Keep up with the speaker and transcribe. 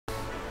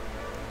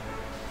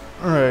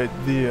Alright,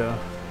 the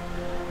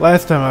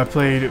last time I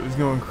played it was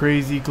going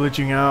crazy,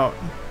 glitching out.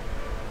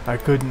 I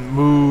couldn't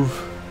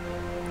move.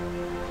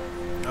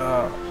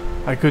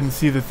 I couldn't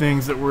see the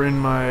things that were in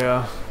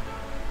my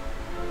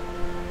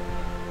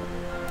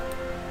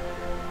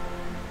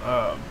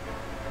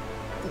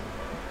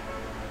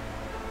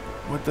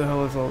what the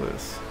hell is all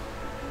this?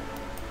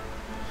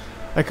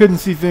 I couldn't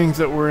see things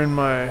that were in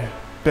my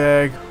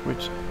bag,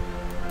 which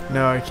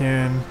now I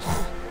can.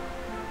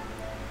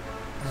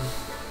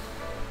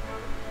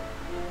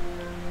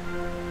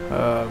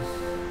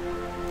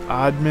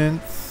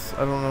 Oddments. I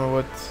don't know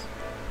what.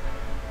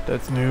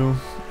 That's new.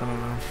 I don't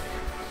know.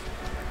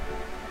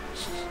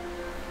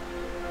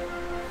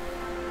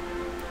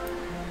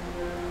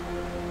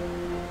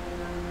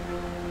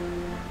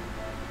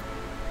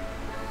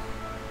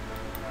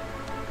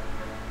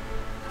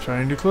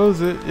 Trying to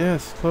close it.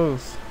 Yes,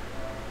 close.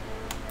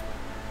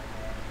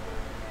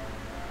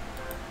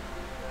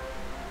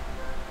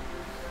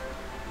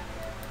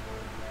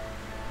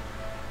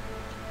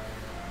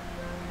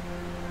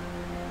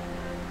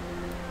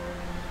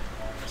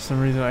 For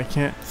some reason I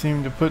can't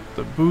seem to put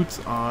the boots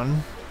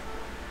on.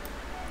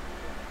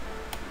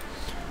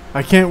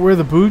 I can't wear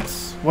the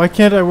boots? Why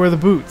can't I wear the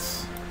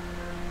boots?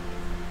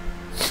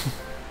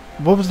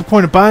 What was the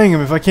point of buying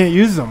them if I can't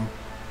use them?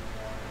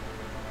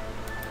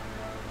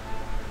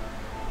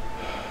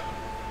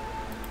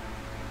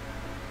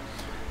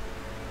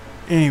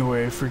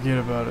 Anyway, forget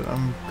about it.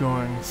 I'm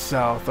going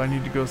south. I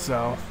need to go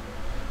south.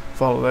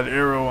 Follow that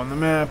arrow on the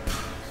map.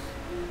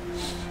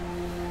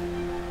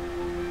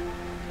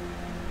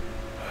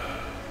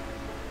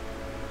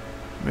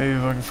 Maybe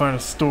if I can find a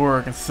store,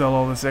 I can sell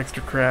all this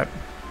extra crap.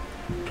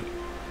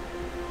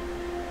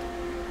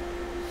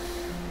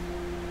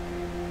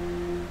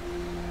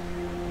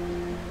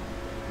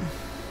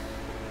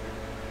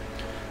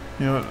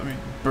 You know what? Let me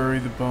bury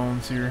the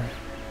bones here.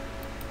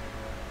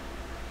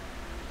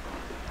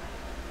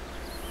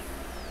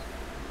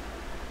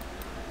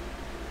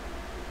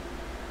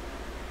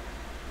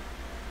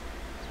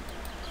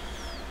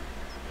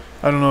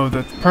 I don't know if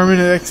that's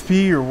permanent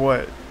XP or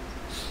what.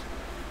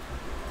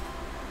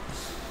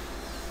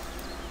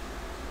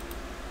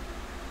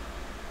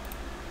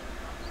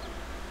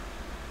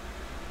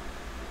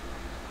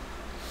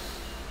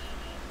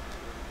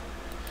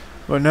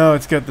 But now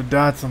it's got the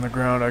dots on the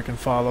ground I can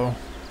follow.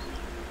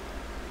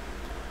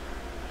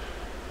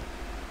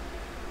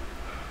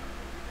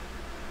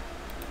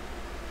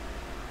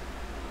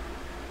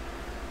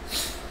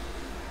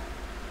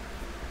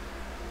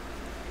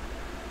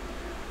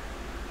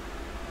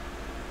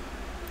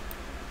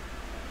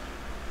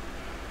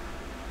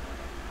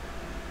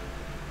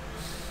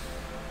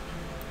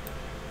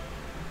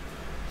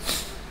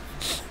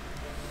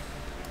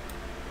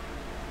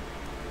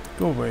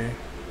 Go away.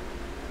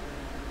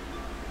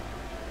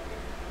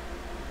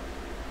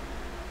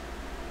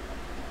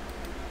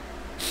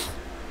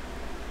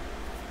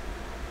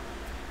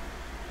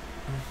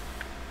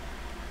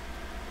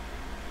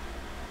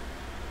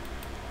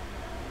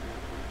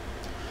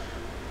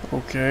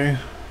 Okay.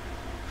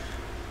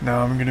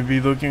 Now I'm gonna be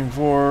looking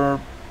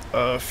for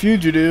a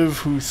fugitive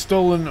who's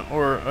stolen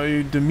or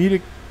a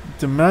demonic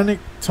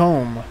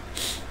tome.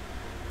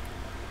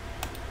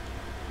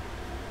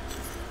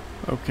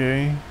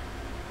 Okay.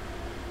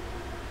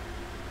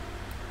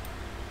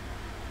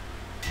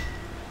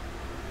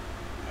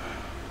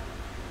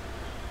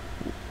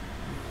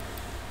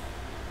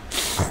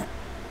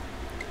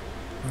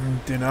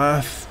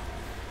 Denoth.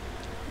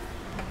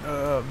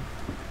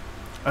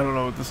 I don't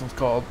know what this one's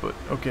called, but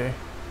okay.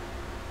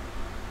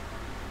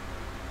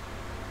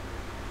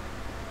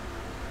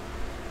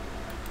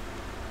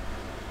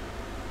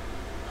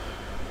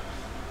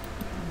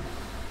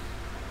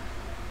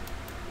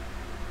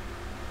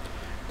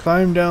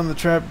 Climb down the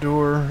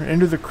trapdoor,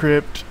 enter the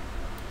crypt,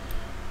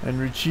 and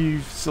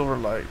retrieve silver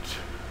light.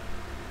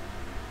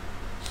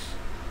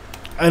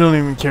 I don't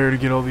even care to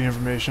get all the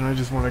information. I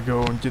just want to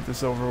go and get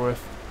this over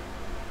with.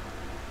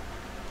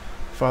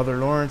 Father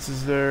Lawrence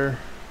is there.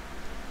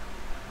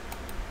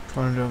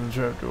 Climb down the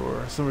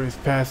trapdoor. Somebody's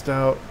passed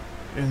out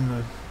in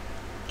the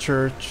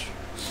church.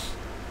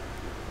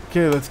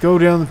 Okay, let's go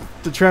down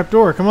the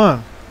trapdoor. Come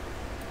on.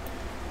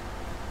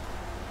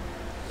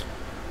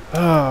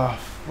 Ah,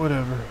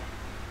 whatever.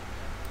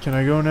 Can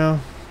I go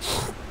now?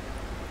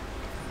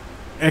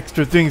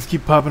 Extra things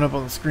keep popping up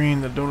on the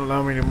screen that don't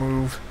allow me to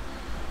move.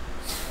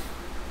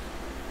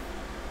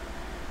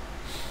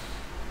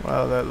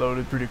 Wow, that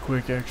loaded pretty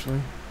quick,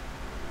 actually.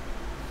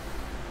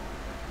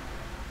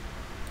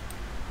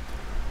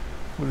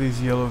 What are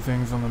these yellow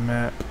things on the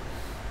map?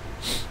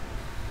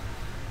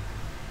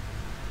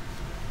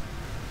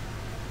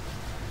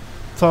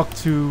 Talk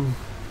to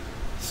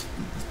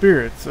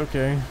spirits,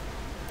 okay.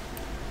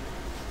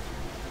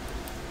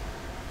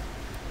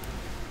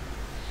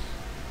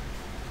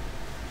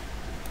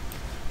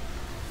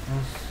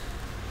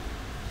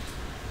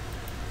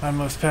 I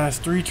must pass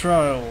 3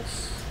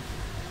 trials.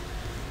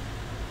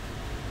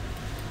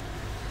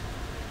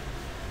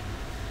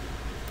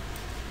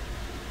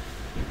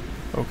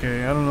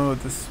 Okay, I don't know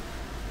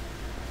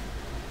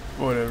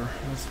Whatever.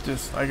 Let's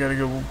just. I gotta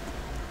go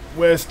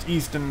west,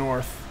 east, and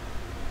north.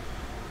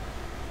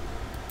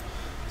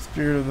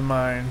 Spirit of the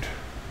mind.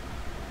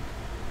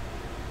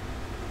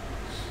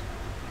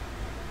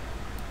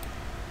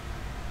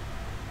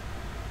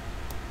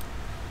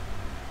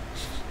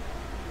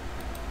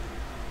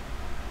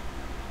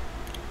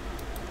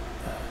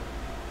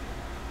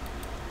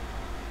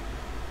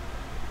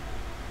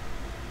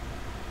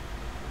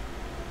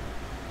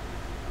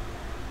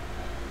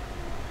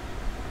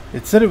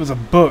 It said it was a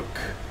book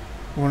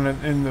when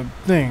in the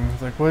thing.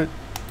 It's like, what?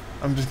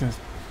 I'm just gonna.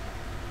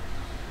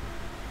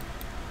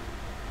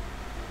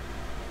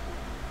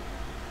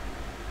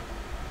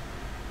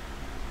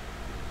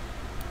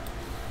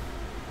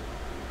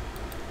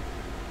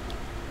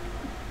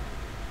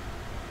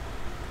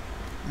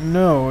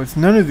 No, it's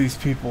none of these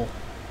people.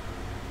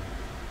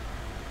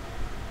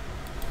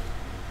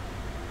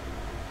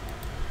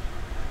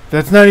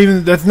 That's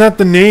not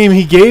the name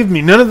he gave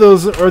me. None of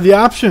those are the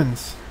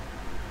options.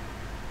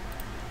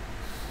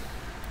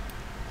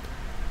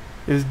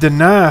 Is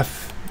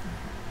Danath.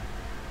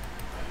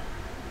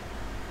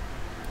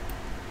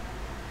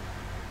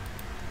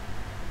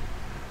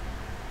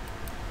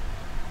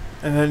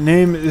 And that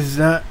name is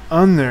not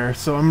on there,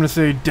 so I'm going to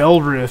say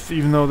Delrith,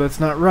 even though that's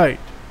not right.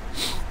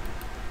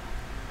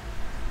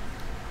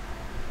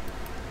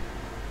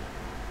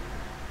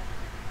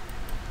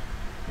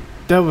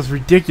 That was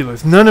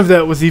ridiculous. None of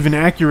that was even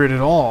accurate at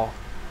all.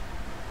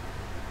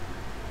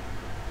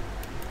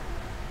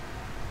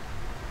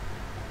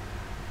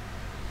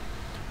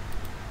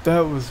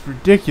 That was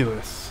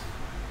ridiculous.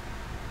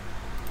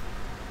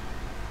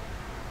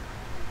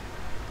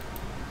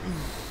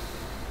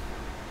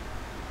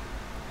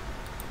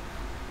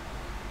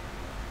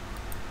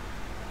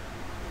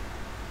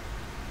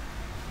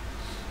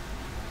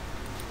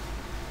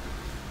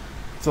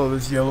 It's all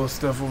this yellow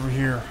stuff over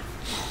here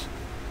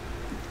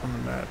on the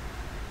map.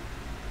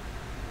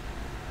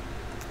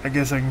 I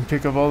guess I can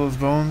pick up all those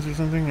bones or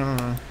something? I don't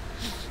know.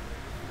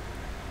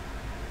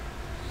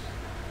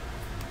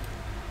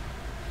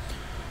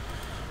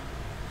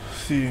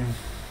 See.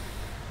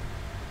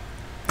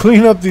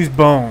 Clean up these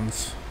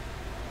bones.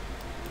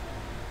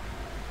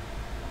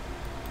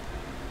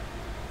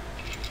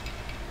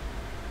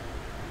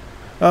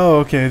 Oh,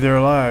 okay, they're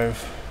alive.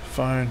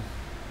 Fine.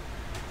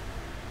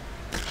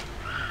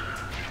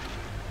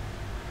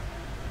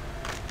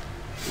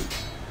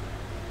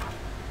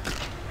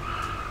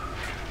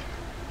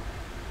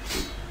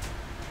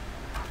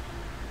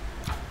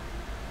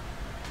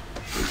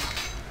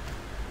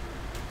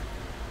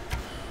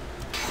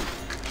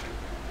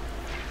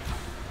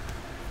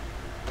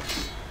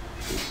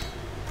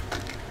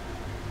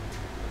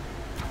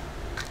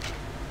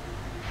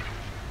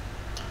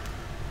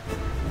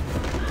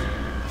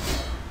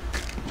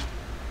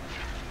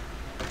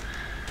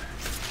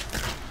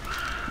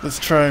 Let's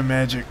try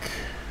magic.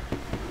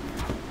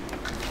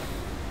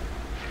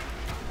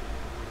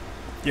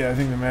 Yeah, I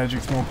think the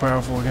magic's more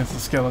powerful against the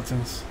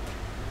skeletons.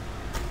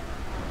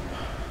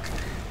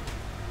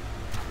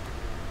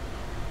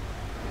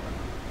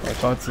 I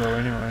thought so,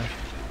 anyway.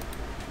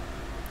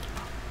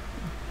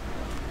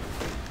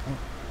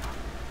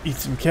 Eat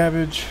some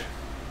cabbage.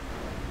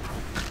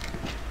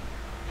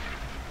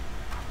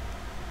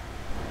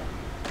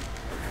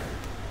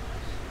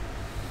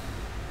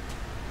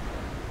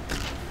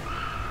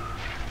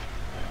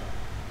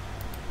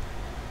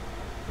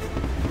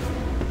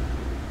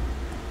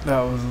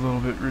 That was a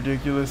little bit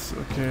ridiculous.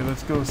 Okay,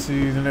 let's go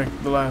see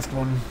the last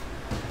one.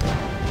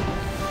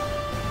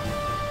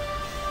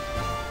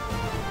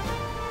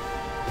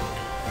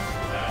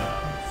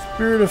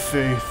 Spirit of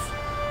Faith.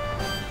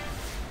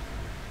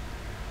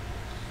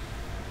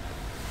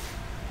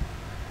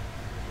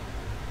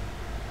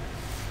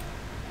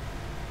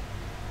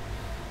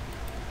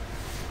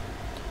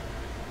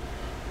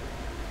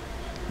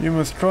 You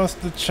must cross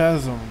the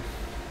chasm.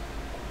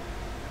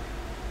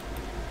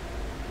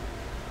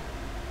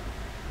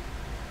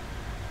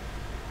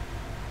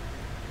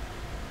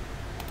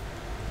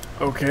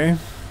 Okay.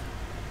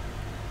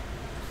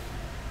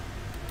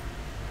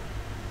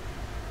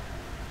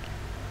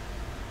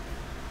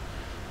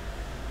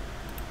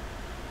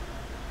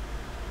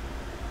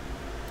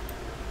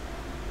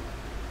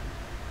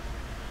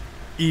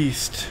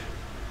 East.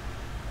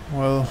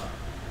 Well,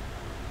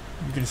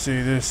 I'm gonna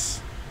say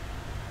this.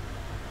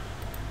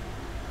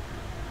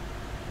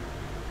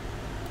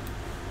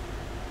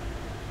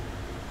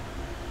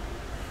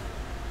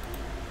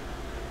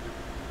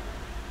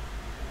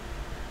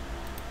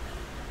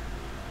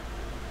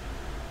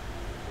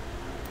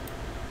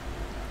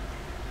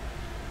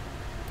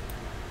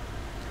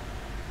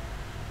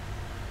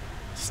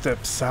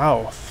 Step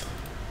south.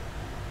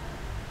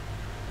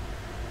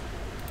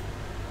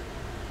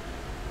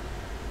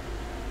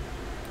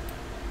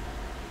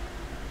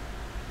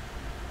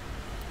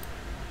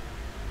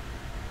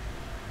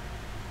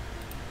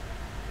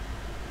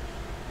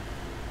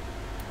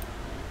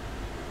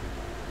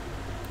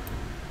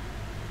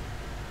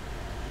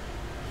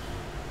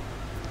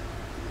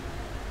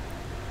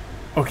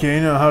 Okay,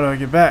 now how do I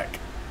get back?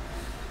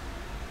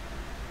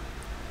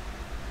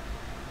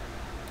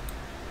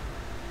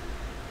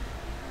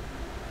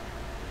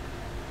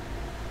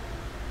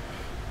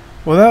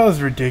 Well, that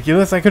was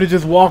ridiculous. I could have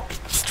just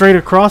walked straight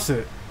across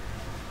it.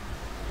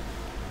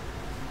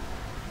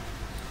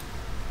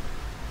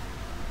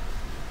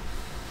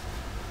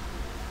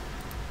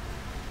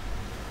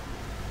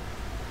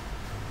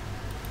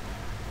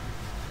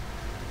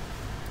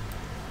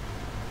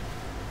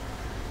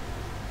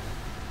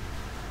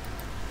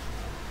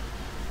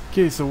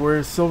 Okay, so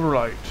where's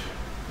Silverlight?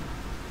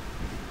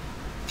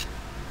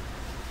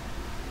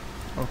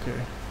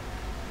 Okay.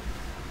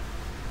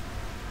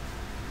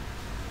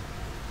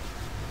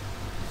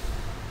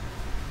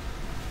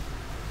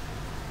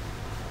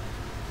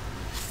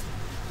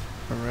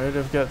 Alright,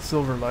 I've got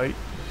Silverlight.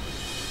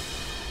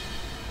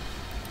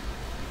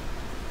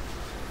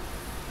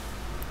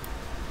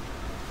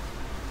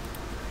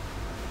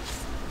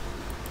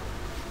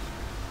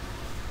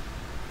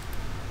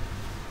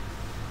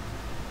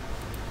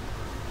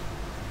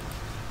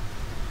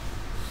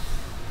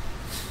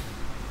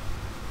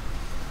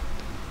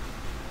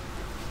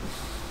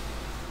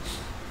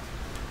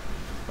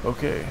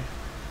 Okay,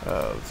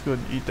 let's go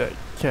ahead and eat that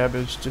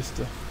cabbage just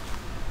to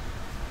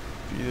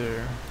be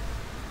there.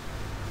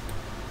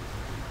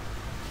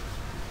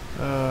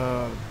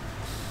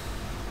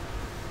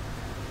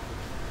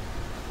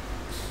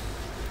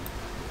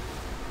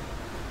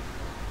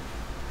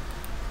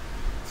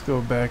 Let's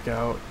go back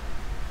out.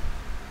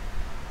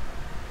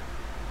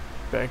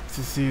 Back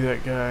to see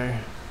that guy.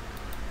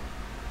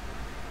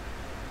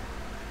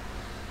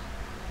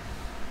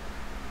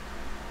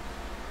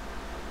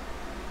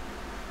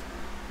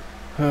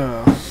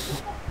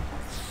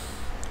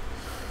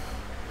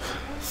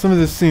 Some of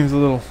this seems a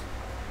little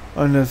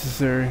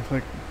unnecessary.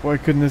 Like, why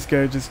couldn't this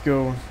guy just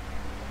go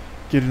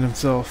get it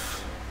himself?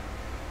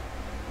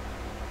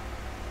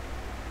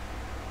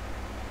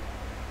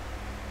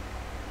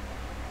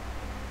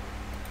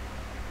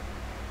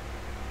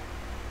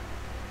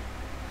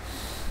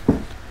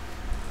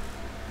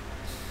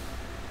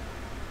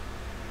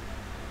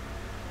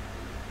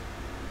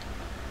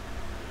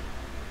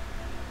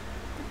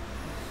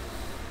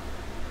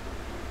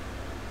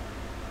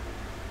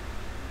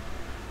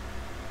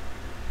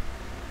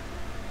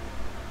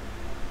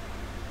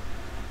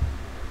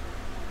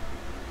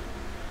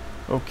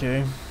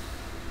 Okay.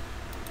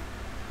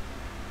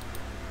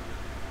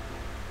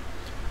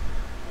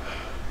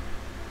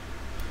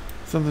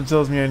 Something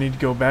tells me I need to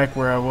go back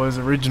where I was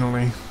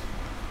originally.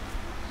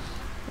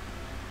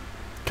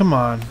 Come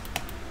on.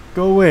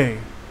 Go away.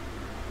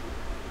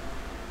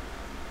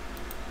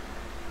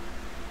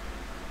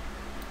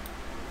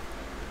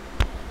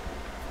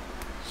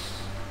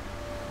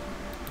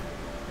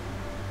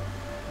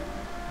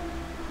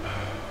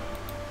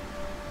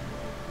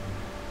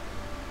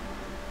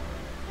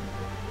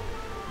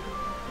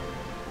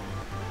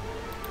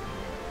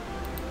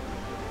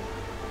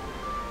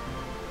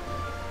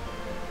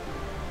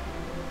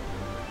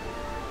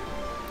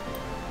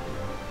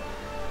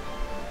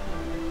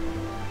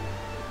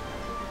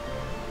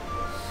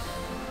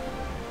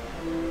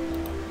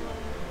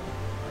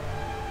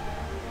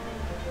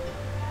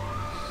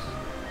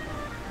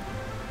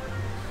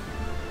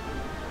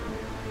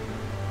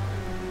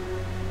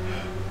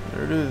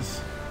 There it is.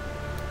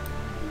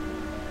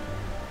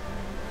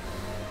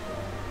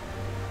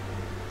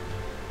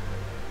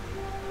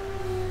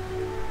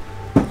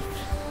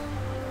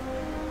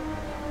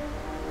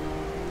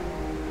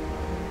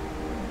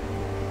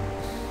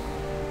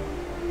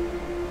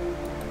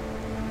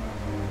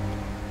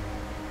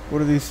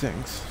 What are these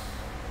things?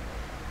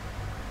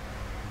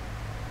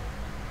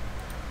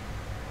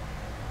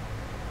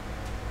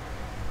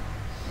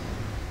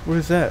 What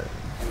is that?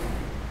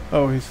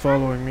 Oh, he's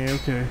following me,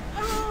 okay.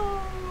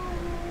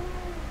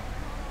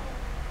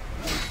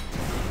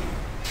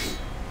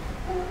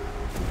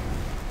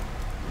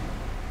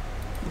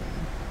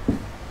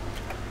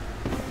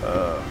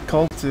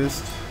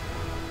 Cultist.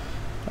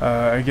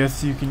 I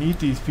guess you can eat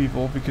these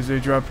people because they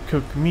drop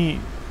cooked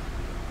meat.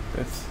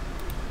 That's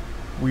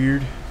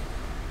weird.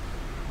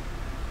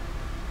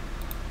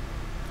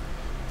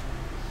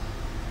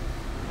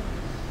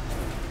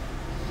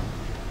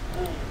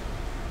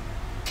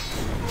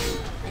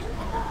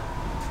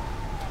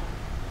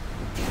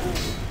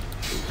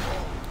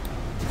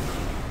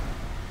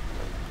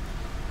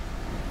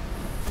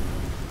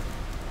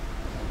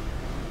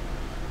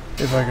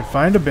 If I could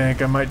find a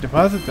bank, I might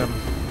deposit them.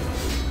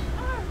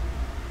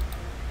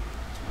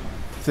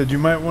 Said you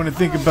might want to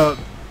think about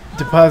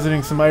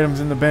depositing some items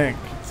in the bank.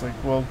 It's like,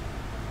 well,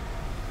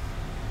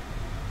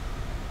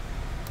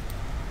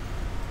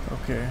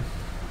 okay.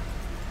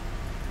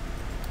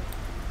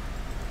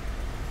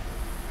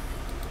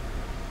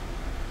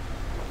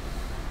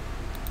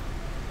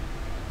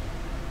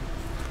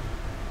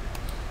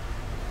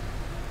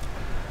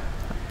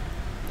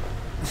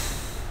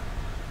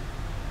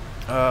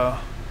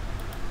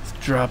 Let's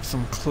drop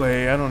some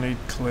clay. I don't need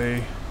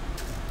clay.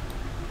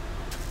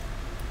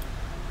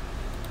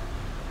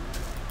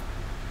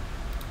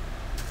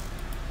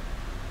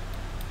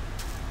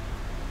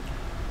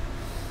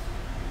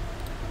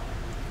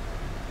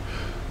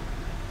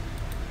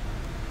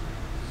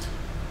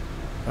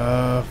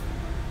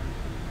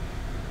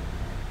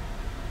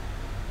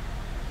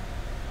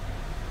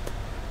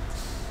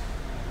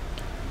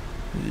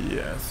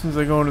 Yeah, as soon as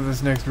I go into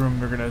this next room,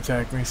 they're gonna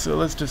attack me. So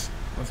let's just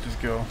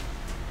go.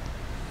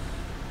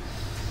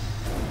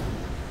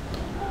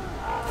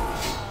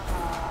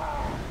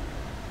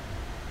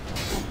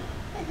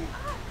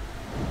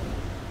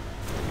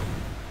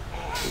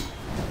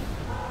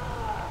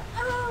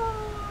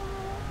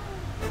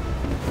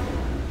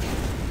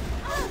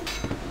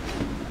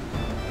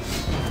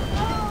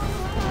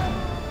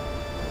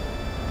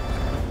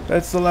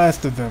 That's the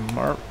last of them,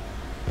 Mark.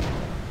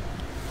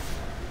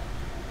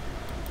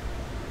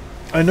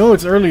 I know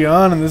it's early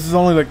on and this is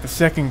only like the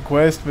second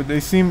quest, but they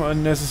seem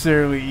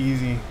unnecessarily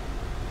easy.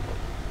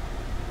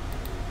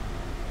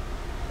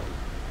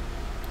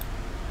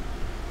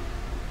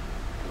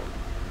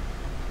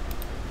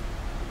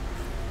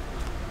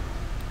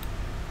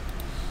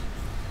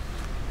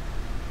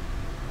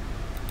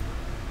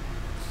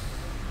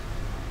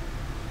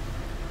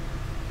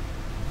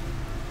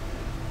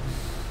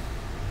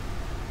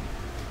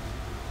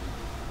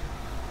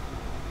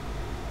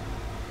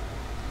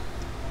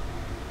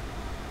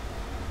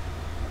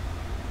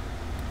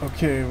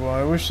 Okay, well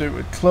I wish they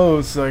would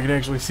close so I could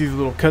actually see the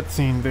little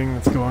cutscene thing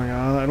that's going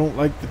on. I don't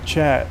like the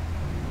chat.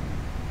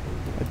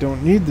 I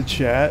don't need the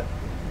chat.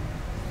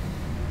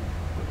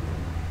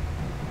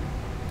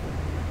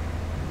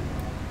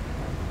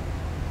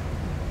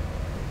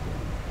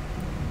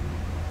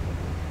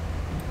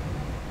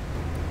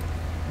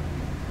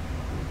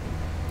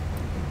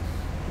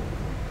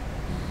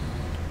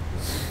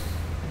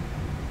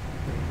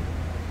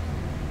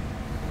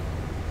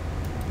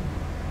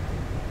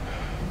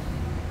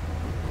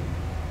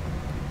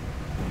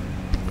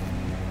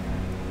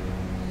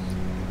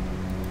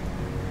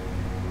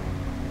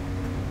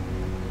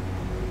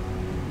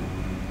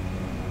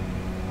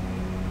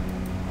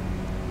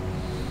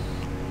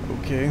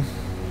 Okay.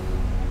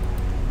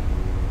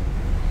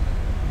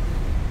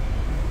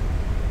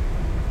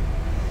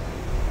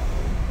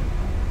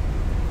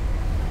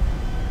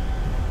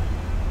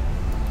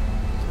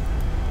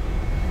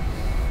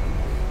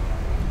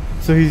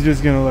 So he's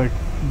just gonna like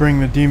bring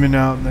the demon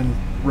out and then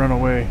run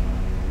away.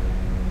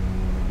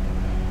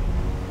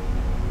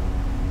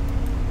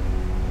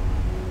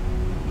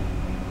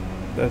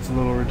 That's a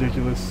little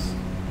ridiculous.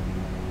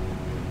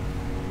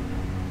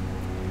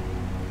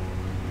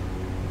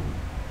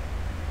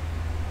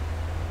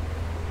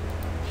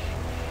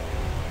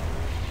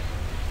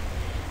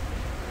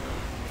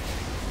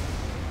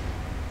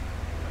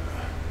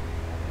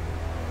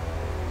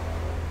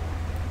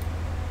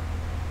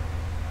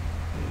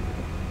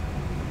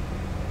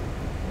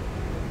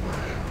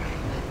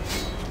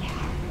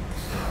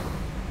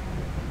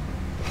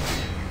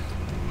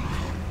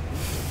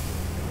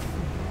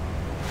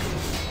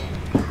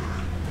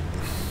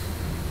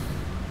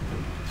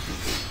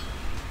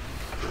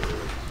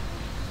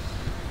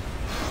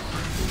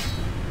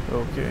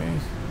 Okay.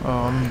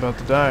 Oh, I'm about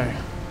to die.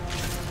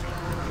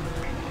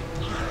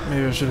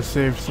 Maybe I should have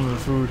saved some of the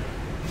food.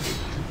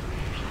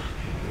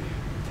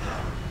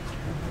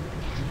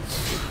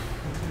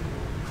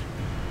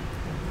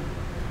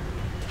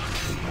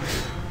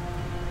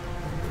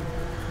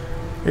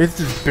 It's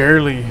just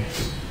barely.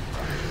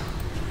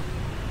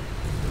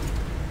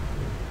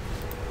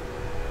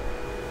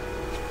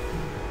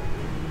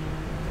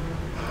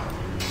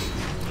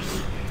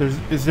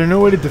 Is there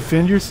no way to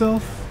defend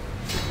yourself?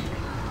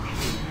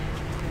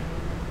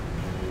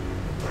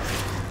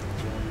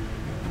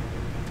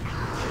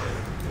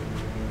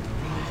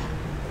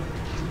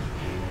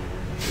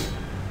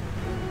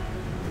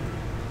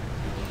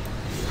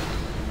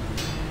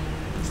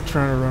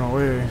 Trying to run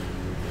away,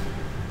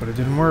 but it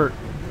didn't work.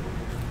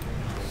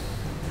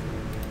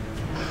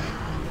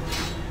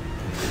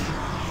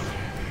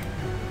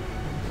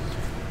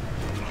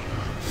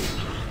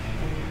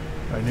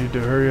 I need to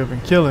hurry up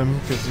and kill him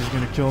because he's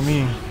gonna kill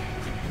me.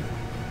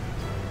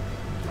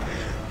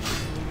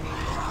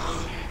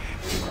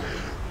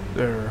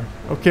 There.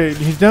 Okay,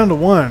 he's down to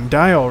 1.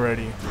 Die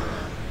already.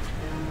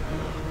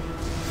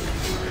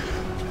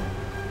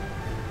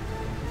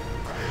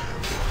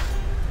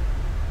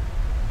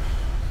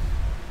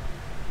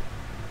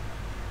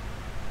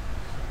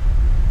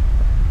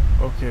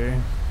 Okay.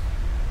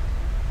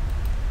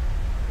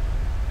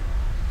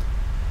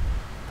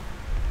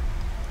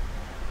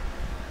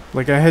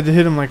 Like I had to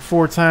hit him like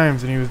 4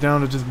 times and he was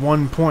down to just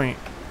 1 point.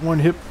 1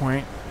 hit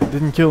point.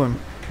 Didn't kill him.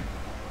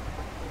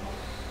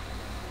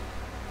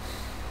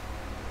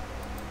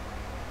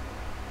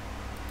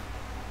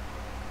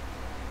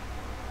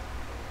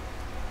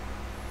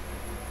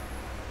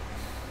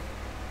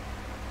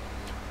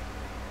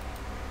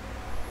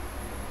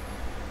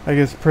 I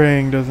guess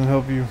praying doesn't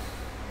help you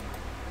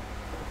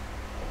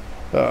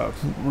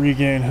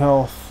regain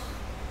health.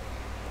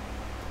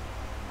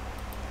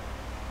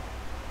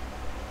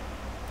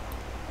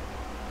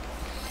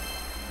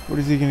 What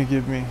is he gonna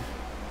give me?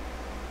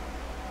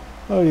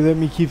 Oh, he let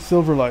me keep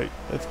Silverlight.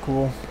 That's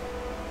cool.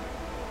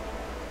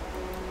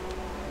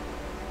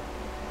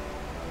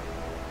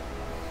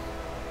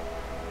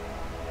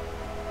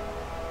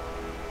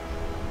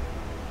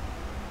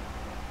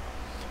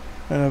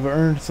 And I've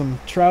earned some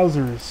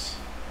trousers.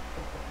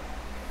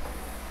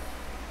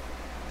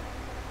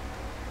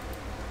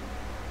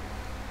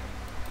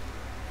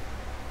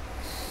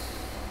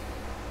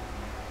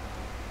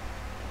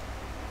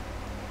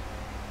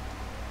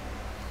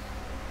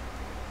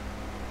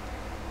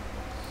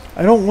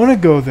 I don't want to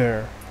go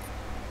there.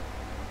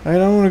 I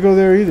don't want to go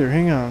there either.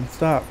 Hang on.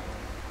 Stop.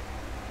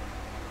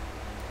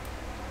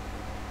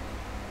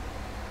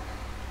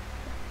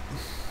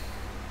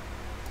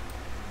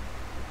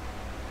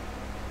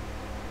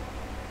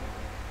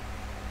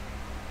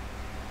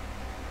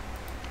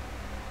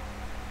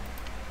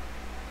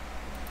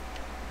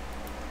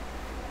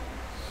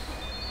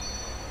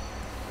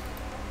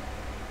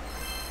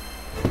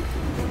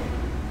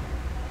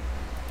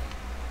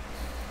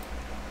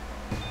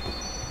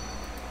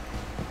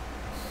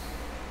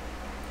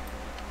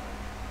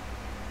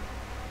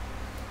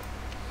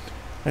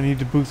 I need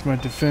to boost my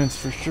defense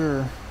for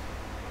sure.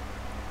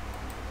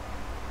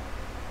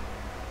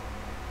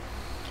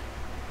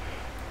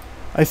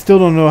 I still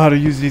don't know how to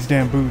use these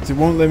damn boots. It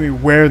won't let me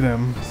wear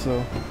them,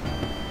 so...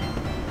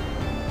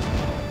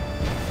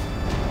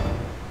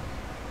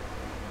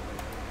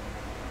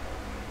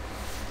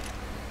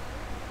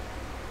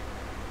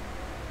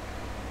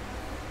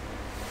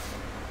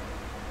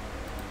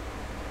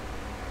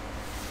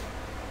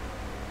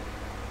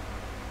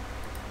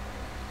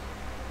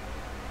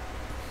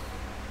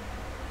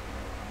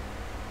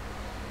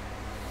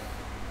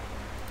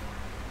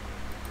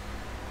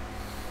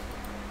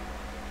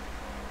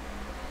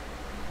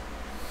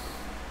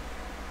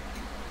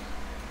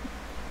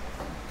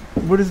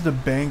 What is the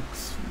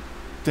bank's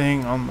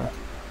thing on the...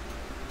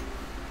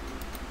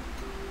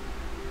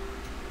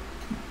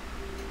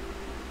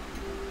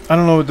 I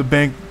don't know what the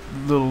bank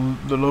the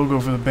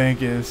logo for the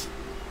bank is.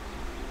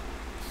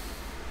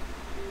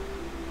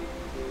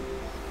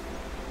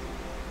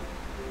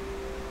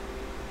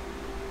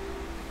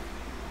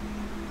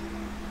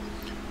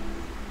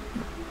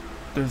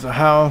 There's a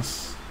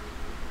house.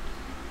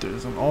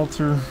 There's an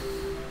altar.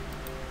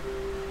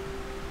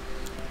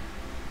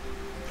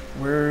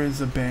 Where is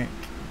the bank?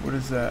 What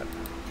is that?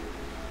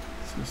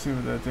 Let's see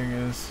what that thing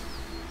is.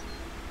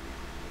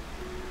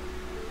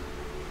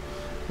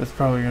 That's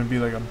probably gonna be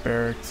like a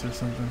barracks or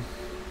something.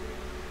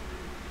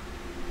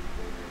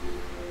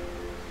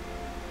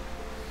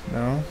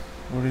 No?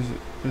 What is it?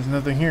 There's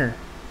nothing here.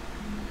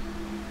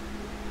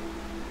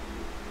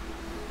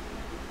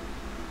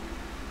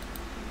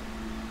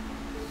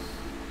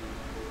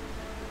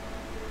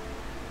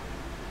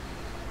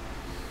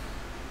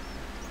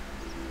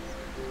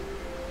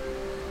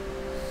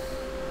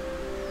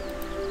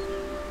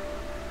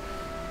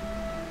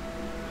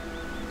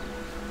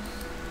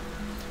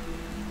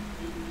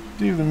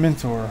 The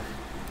mentor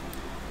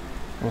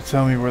will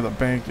tell me where the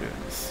bank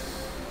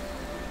is.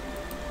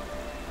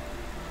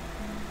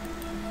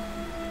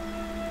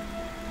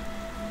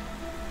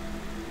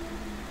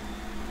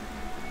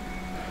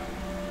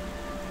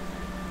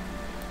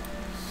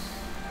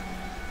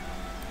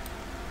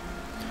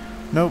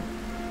 Nope.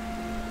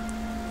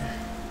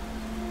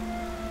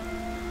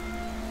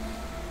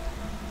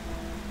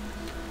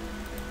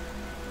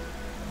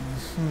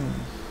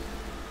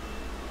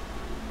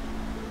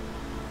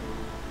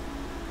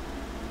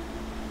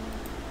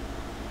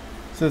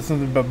 Said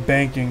something about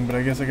banking, but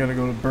I guess I gotta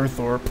go to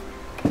Burthorpe.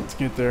 Let's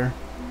get there.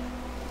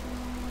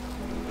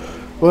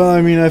 Well,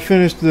 I mean, I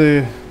finished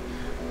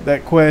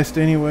that quest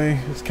anyway.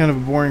 It's kind of a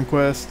boring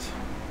quest.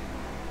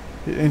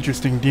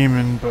 Interesting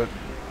demon, but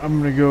I'm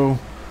gonna go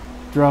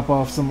drop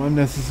off some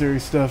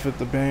unnecessary stuff at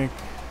the bank.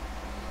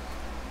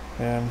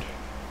 And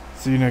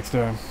see you next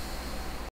time.